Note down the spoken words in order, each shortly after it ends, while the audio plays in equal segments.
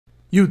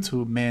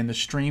YouTube, man, the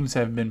streams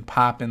have been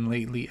popping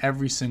lately.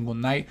 Every single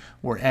night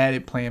we're at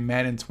it playing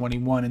Madden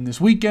 21, and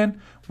this weekend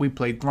we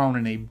played Throne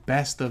in a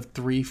best of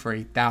 3 for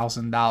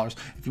 $1,000.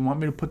 If you want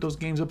me to put those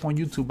games up on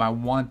YouTube, I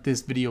want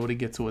this video to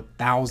get to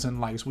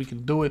 1,000 likes. We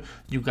can do it.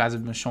 You guys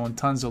have been showing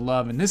tons of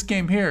love, and this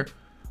game here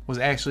was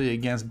actually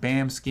against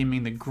Bam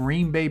Scheming, the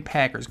Green Bay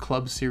Packers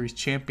Club Series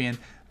champion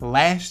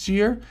last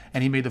year,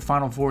 and he made the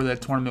Final Four of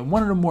that tournament.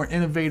 One of the more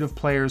innovative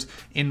players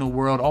in the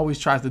world, always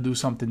tries to do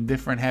something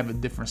different, have a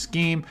different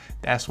scheme.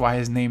 That's why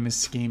his name is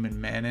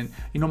Scheming, man. And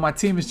you know, my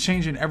team is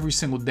changing every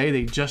single day.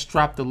 They just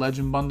dropped the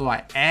legend bundle.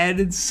 I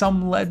added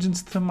some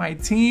legends to my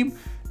team.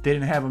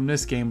 Didn't have them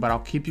this game, but I'll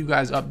keep you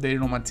guys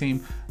updated on my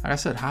team. Like I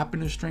said, hop in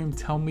the stream,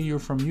 tell me you're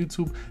from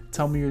YouTube,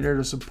 tell me you're there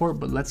to support,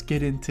 but let's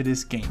get into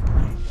this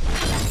gameplay.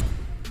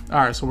 All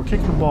right, so we're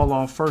kicking the ball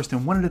off first,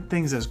 and one of the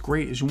things that's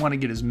great is you want to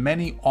get as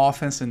many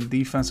offense and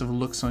defensive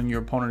looks on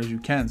your opponent as you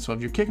can. So if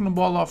you're kicking the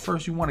ball off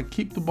first, you want to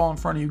keep the ball in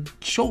front of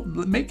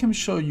you, make him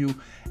show you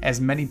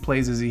as many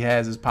plays as he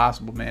has as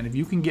possible, man. If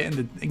you can get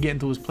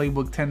into his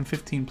playbook 10,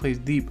 15 plays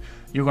deep,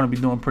 you're going to be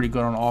doing pretty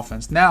good on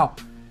offense. Now,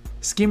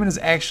 Scheming is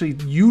actually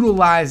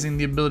utilizing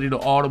the ability to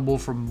audible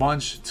from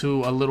bunch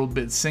to a little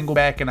bit single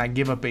back, and I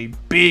give up a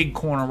big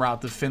corner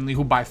route to Finley,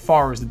 who by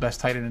far is the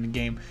best tight end in the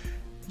game.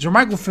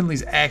 Jermichael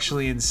Finley's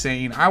actually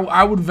insane.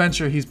 I would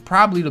venture he's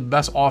probably the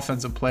best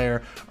offensive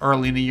player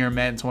early in the year in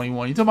Madden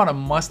 21. You talk about a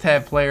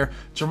must-have player,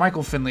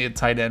 Jermichael Finley at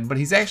tight end, but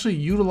he's actually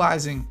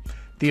utilizing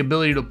the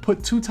ability to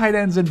put 2 tight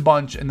ends in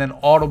bunch and then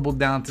audible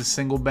down to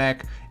single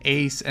back,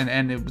 ace,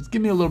 and it was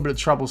giving me a little bit of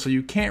trouble. So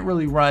you can't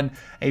really run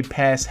a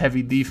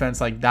pass-heavy defense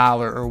like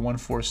dollar or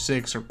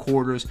 146 or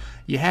quarters.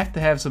 You have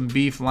to have some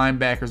beef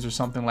linebackers or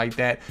something like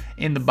that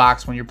in the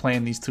box when you're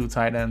playing these 2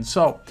 tight ends.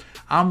 So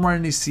I'm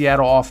running the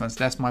Seattle offense.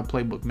 That's my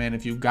playbook, man.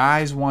 If you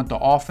guys want the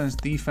offense,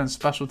 defense,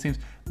 special teams,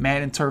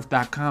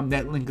 MaddenTurf.com.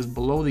 That link is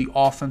below. The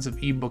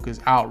offensive ebook is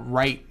out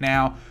right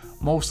now.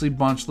 Mostly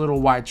bunch, little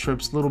wide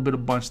trips, little bit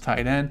of bunch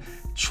tight end,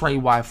 Trey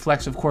wide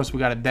flex. Of course, we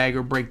got a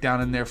dagger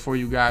breakdown in there for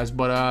you guys.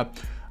 But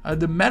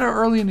the meta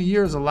early in the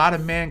year is a lot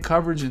of man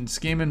coverage, and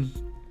Scheming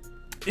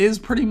is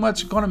pretty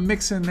much going to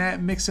mix in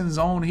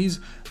zone. Like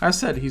I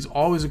said, he's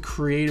always a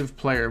creative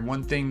player.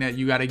 One thing that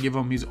you got to give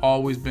him, he's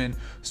always been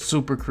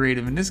super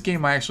creative. In this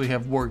game, I actually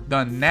have work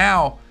done.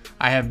 Now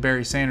I have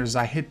Barry Sanders.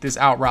 I hit this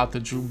out route to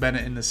Drew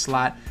Bennett in the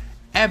slot.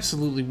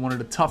 Absolutely one of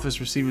the toughest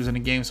receivers in the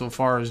game so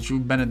far is Drew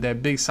Bennett.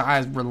 That big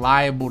size,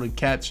 reliable to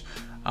catch.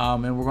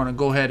 And we're going to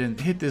go ahead and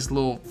hit this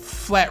little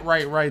flat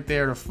right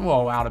there to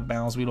out of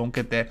bounds. We don't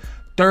get that.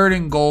 3rd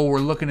and goal. We're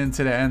looking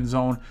into the end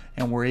zone,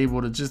 and we're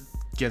able to just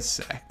get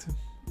sacked.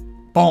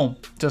 Boom,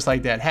 just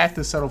like that. Have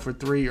to settle for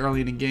 3 early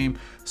in the game.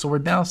 So we're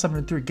down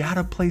 7-3.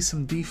 Gotta play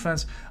some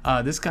defense.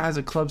 This guy's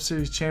a Club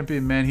Series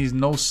champion, man. He's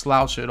no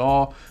slouch at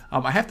all.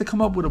 I have to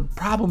come up with a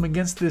problem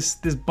against this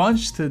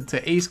bunch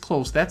to ace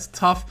close. That's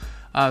tough.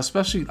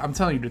 Especially, I'm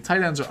telling you, the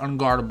tight ends are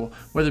unguardable.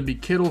 Whether it be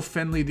Kittle,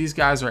 Finley, these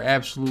guys are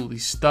absolutely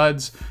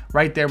studs.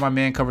 Right there, my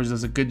man coverage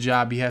does a good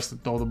job. He has to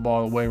throw the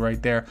ball away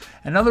right there.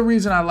 Another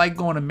reason I like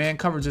going to man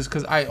coverage is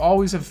because I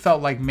always have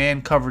felt like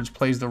man coverage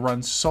plays the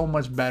run so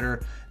much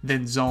better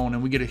than zone,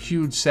 and we get a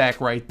huge sack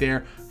right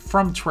there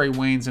from Trey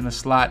Waynes in the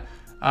slot.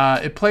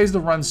 It plays the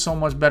run so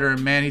much better,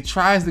 and man, he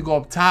tries to go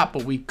up top,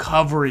 but we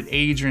cover it.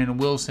 Adrian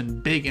Wilson,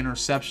 big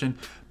interception.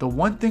 The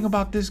one thing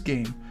about this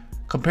game,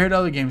 compared to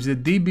other games, the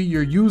DB,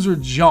 your user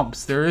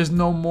jumps. There is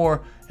no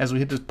more, as we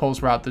hit this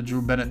post route to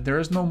Drew Bennett, there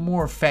is no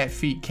more fat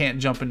feet can't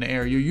jump in the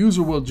air. Your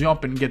user will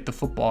jump and get the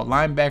football.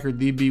 Linebacker,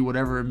 DB,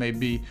 whatever it may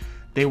be,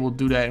 they will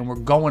do that. And we're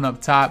going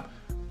up top.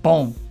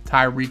 Boom.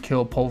 Tyreek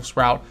Hill post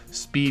route.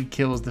 Speed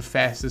Kill is the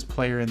fastest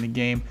player in the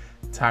game.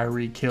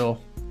 Tyreek Hill.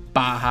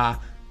 Baja.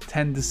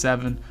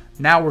 10-7.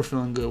 Now we're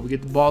feeling good. We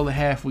get the ball at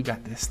half. We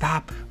got that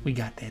stop. We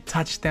got that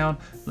touchdown.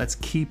 Let's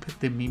keep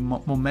the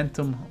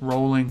momentum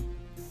rolling.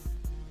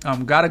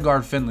 Gotta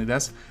guard Finley.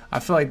 I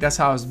feel like that's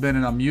how it's been,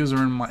 and I'm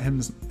using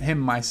him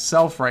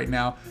myself right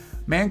now.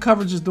 Man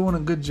coverage is doing a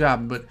good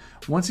job, but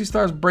once he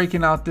starts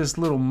breaking out this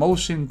little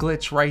motion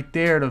glitch right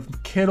there to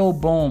Kittle,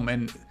 boom,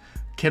 and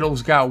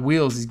Kittle's got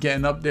wheels. He's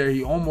getting up there.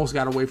 He almost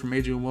got away from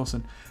Adrian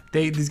Wilson.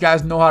 These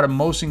guys know how to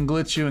motion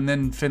glitch you, and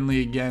then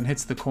Finley again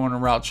hits the corner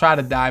route. Try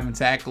to dive and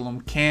tackle him.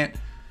 Can't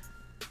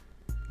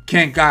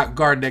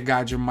guard that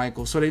guy,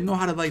 Jermichael. So they know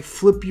how to like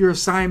flip your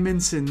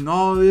assignments and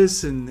all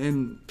this,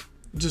 and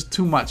just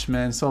too much,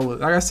 man. So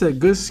like I said,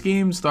 good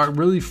scheme. Start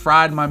really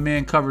fried my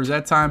man covers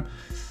that time.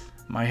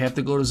 Might have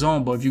to go to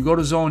zone, but if you go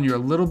to zone, you're a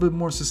little bit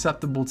more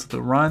susceptible to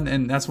the run,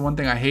 and that's one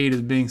thing I hate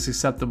is being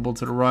susceptible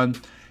to the run.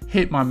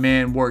 Hit my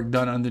man, work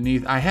done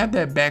underneath. I have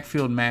that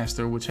backfield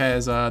master, which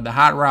has the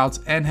hot routes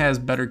and has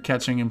better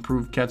catching,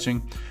 improved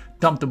catching.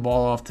 Dump the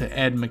ball off to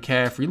Ed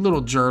McCaffrey.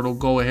 Little Jurtle,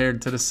 go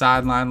ahead to the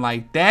sideline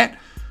like that.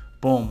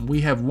 Boom.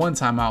 We have 1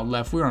 timeout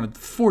left. We're on a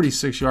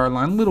 46-yard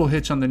line. Little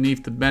hitch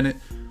underneath to Bennett.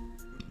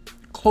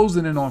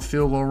 Closing in on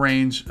field goal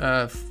range.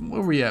 Where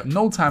we at?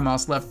 No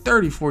timeouts left.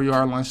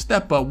 34-yard line.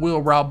 Step up,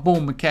 wheel route.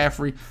 Boom,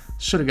 McCaffrey.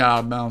 Should have got out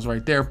of bounds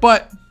right there.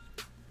 But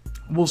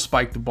we'll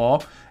spike the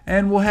ball,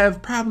 and we'll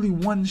have probably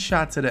one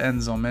shot to the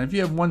end zone, man. If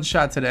you have one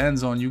shot to the end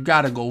zone, you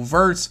got to go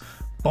verts.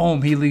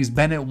 Boom, he leaves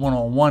Bennett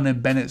one-on-one,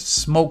 and Bennett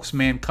smokes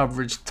man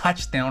coverage.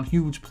 Touchdown,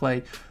 huge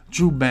play.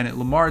 Drew Bennett,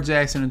 Lamar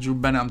Jackson and Drew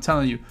Bennett. I'm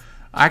telling you,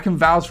 I can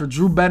vouch for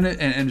Drew Bennett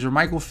and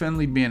Jermichael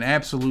Finley being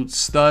absolute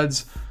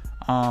studs.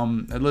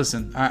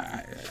 Listen,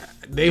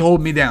 they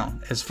hold me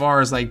down as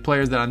far as like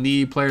players that I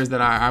need, players that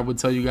I would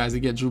tell you guys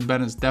to get. Drew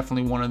Bennett's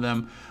definitely one of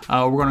them.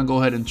 We're going to go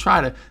ahead and try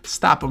to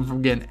stop him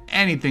from getting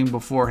anything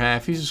before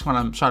half. He's just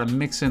going to try to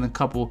mix in a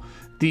couple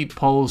deep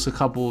posts, a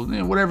couple,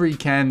 whatever he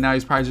can. Now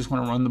he's probably just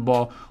going to run the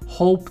ball.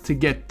 Hope to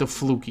get the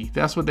fluky.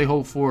 That's what they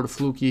hope for, the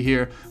fluky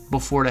here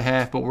before the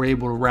half, but we're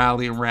able to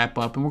rally and wrap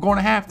up, and we're going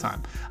to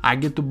halftime. I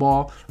get the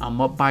ball. I'm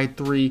up by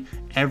 3.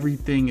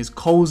 Everything is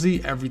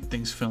cozy.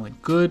 Everything's feeling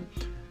good.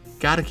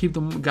 Gotta keep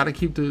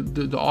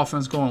the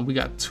offense going. We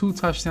got 2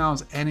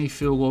 touchdowns and a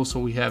field goal, so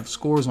we have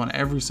scores on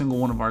every single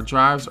one of our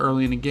drives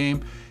early in the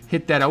game.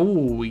 Hit that,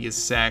 we get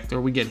sacked,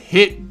 or we get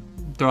hit,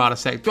 throw out a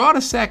sack. Throw out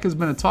a sack has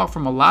been a talk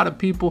from a lot of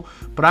people,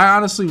 but I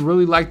honestly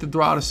really like to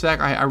throw out a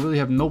sack. I really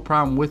have no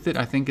problem with it.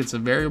 I think it's a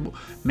variable.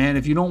 Man,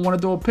 if you don't want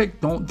to throw a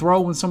pick, don't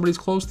throw when somebody's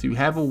close to you.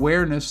 Have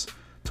awareness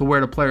to where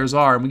the players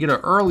are. And we get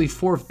an early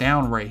 4th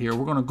down right here.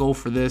 We're going to go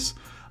for this.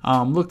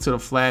 Look to the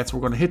flats. We're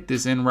going to hit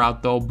this in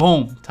route, though.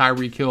 Boom.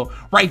 Tyreek Hill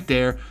right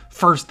there.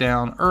 1st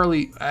down.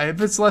 Early. If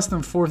it's less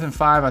than 4th and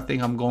 5, I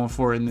think I'm going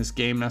for it in this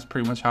game. That's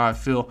pretty much how I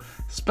feel,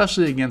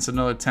 especially against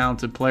another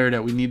talented player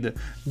that we need to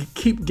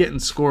keep getting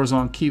scores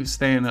on, keep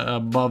staying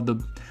above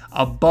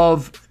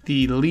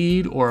the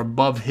lead or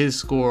above his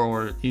score,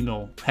 or,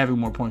 having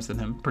more points than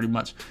him, pretty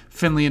much.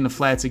 Finley in the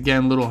flats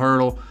again. Little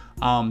hurdle.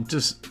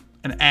 Just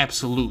an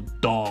absolute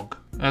dog.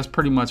 That's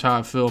pretty much how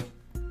I feel.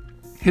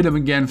 Hit him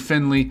again.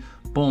 Finley.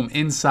 Boom,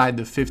 inside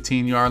the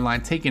 15-yard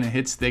line, taking a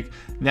hit stick.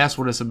 That's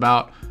what it's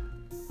about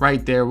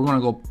right there. We're going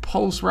to go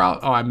post route.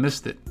 Oh, I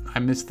missed it. I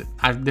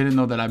didn't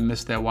know that I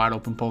missed that wide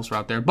open post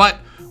route there. But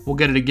we'll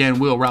get it again.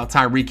 We'll route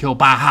Tyreek Hill.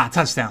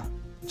 Touchdown.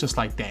 Just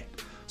like that.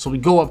 So we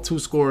go up 2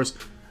 scores.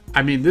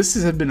 I mean, this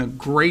has been a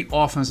great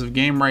offensive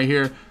game right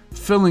here.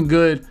 Feeling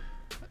good.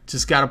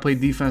 Just got to play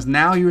defense.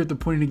 Now you're at the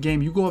point in the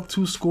game. You go up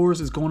 2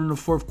 scores. It's going into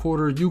the 4th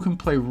quarter. You can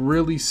play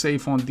really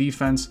safe on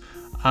defense.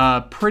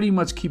 Pretty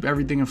much keep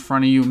everything in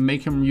front of you.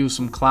 Make him use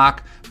some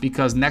clock,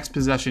 because next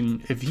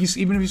possession,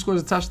 even if he scores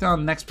a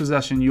touchdown, next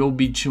possession you'll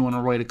be chewing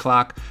away the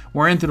clock.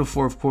 We're into the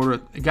 4th quarter.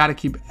 Got to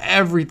keep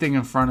everything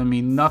in front of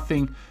me.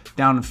 Nothing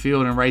down the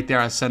field. And right there,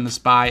 I send the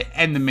spy,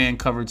 and the man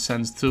coverage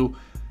sends 2.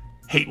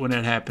 Hate when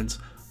that happens.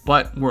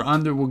 But we're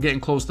getting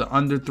close to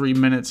under 3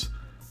 minutes.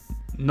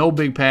 No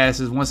big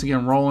passes. Once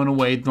again, rolling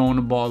away, throwing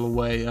the ball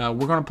away.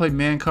 We're going to play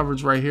man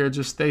coverage right here.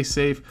 Just stay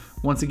safe.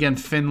 Once again,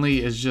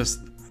 Finley is just...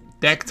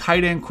 That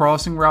tight end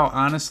crossing route,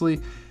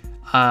 honestly,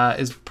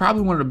 is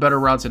probably one of the better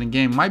routes in the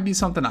game. Might be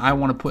something I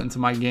want to put into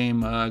my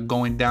game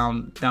going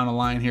down the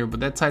line here. But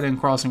that tight end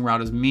crossing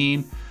route is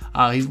mean.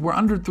 We're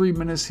under 3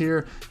 minutes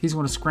here. He's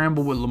going to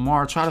scramble with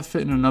Lamar. Try to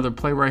fit in another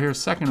play right here.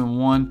 2nd and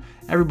 1.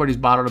 Everybody's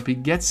bottled up. He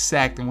gets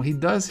sacked. And what he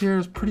does here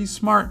is pretty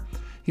smart.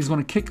 He's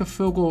going to kick a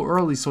field goal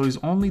early, so he's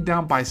only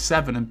down by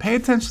 7. And pay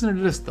attention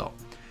to this, though.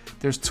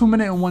 There's 2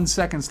 minutes and 1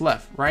 second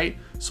left, right?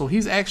 So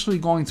he's actually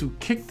going to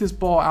kick this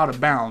ball out of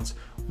bounds.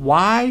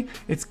 Why?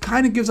 It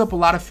kind of gives up a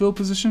lot of field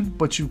position,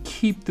 but you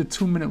keep the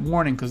 2-minute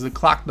warning because the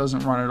clock doesn't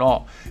run at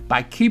all.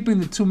 By keeping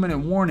the 2-minute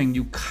warning,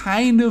 you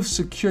kind of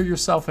secure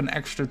yourself an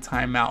extra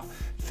timeout.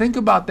 Think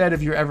about that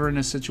if you're ever in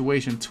a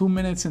situation. 2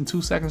 minutes and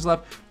 2 seconds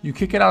left, you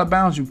kick it out of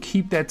bounds, you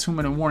keep that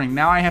 2-minute warning.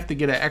 Now I have to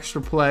get an extra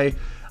play,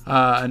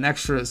 an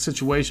extra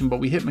situation, but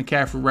we hit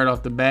McCaffrey right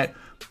off the bat.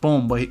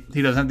 Boom, but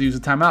he doesn't have to use a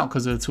timeout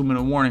because of the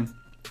 2-minute warning.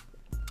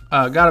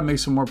 Got to make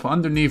some more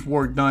underneath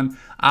work done.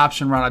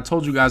 Option route. I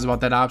told you guys about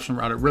that option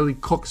route. It really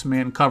cooks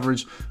man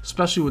coverage,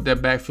 especially with that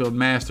backfield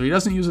master. He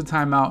doesn't use a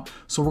timeout,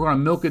 so we're going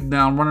to milk it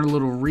down, run a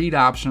little read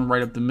option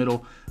right up the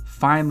middle.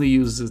 Finally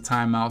uses a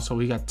timeout, so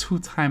we got 2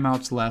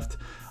 timeouts left.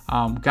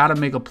 Got to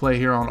make a play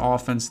here on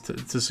offense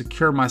to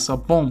secure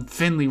myself. Boom,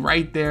 Finley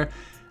right there.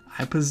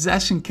 I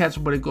possession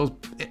catch, but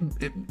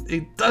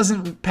it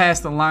doesn't pass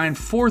the line.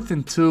 4th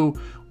and 2.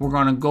 We're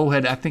going to go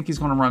ahead. I think he's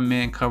going to run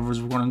man coverage.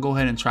 We're going to go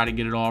ahead and try to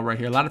get it all right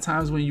here. A lot of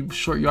times when you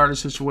short yardage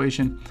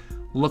situation,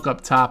 look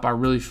up top. I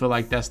really feel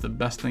like that's the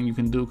best thing you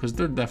can do because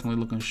they're definitely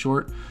looking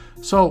short.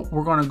 So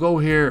we're going to go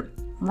here,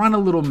 run a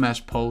little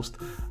mesh post.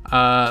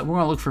 We're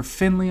going to look for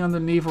Finley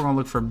underneath. We're going to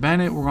look for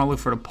Bennett. We're going to look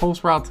for the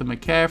post route to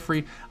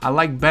McCaffrey. I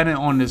like Bennett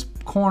on this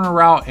corner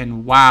route,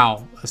 and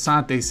wow,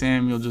 Asante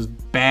Samuel just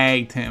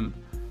bagged him.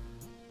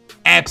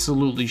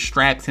 Absolutely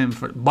strapped him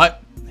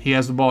but he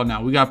has the ball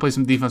now. We got to play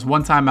some defense.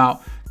 1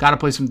 timeout. Got to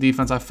play some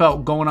defense. I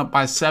felt going up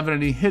by 7,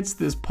 and he hits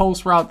this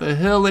post route the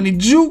hill, and he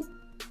jukes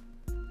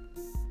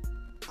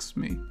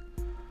me.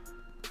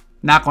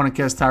 Not going to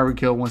catch Tyreek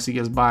Hill once he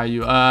gets by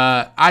you.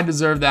 I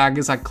deserve that. I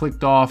guess I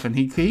clicked off, and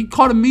he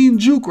caught a mean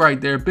juke right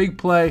there. Big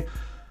play.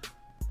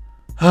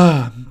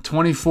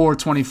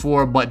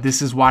 24-24, but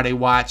this is why they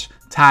watch.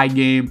 Tie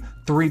game.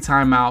 3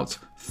 timeouts.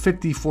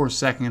 54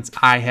 seconds.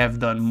 I have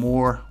done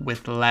more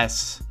with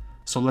less.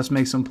 So let's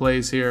make some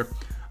plays here.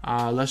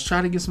 Let's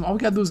try to get some. All we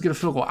got to do is get a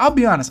field goal. I'll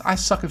be honest, I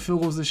suck at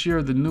field goals this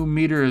year. The new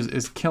meter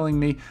is killing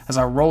me as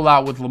I roll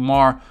out with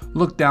Lamar,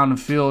 look down the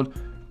field,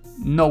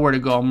 nowhere to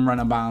go. I'm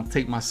running bounds,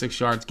 take my 6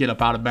 yards, get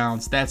up out of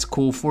bounds. That's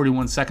cool.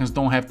 41 seconds,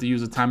 don't have to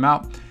use a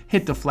timeout.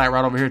 Hit the flat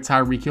right over here.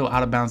 Tyreek Hill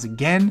out of bounds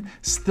again.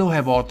 Still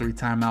have all 3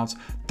 timeouts.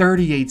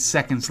 38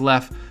 seconds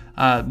left.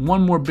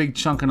 One more big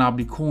chunk and I'll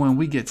be cool. And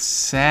we get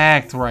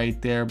sacked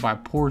right there by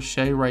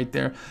Porsche right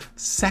there.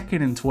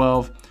 2nd and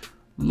 12.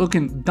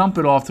 Dump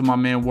it off to my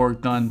man,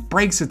 work done.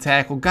 Breaks a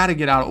tackle. Got to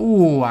get out.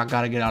 Ooh, I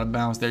got to get out of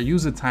bounds there.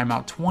 Use a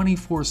timeout.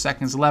 24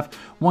 seconds left.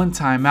 1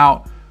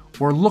 timeout.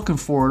 We're looking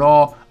for it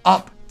all.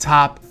 Up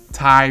top,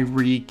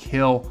 Tyreek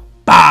Hill.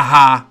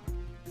 Baha!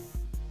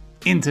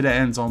 Into the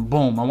end zone.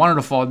 Boom. I wanted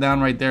to fall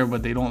down right there,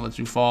 but they don't let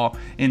you fall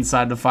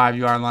inside the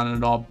 5-yard line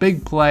at all.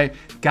 Big play.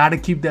 Got to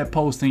keep that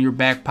post in your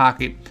back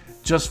pocket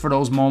just for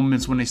those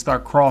moments when they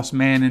start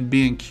cross-man and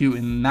being cute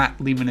and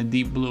not leaving a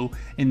deep blue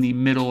in the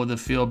middle of the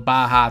field.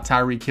 Baha,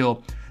 Tyreek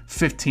Hill,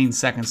 15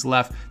 seconds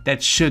left.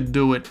 That should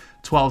do it.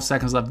 12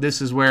 seconds left.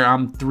 This is where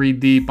I'm 3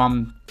 deep.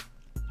 I'm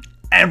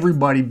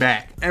everybody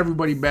back.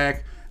 Everybody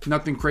back.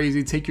 Nothing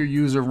crazy. Take your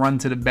user, run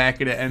to the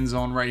back of the end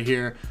zone right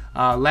here.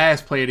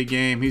 Last play of the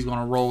game. He's going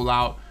to roll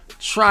out.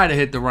 Try to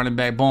hit the running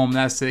back. Boom.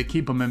 That's it.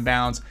 Keep him in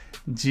bounds.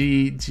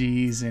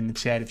 GG's in the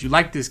chat. If you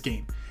like this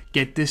game,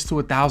 get this to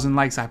 1,000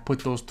 likes. I put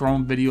those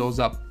throwing videos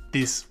up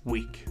this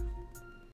week.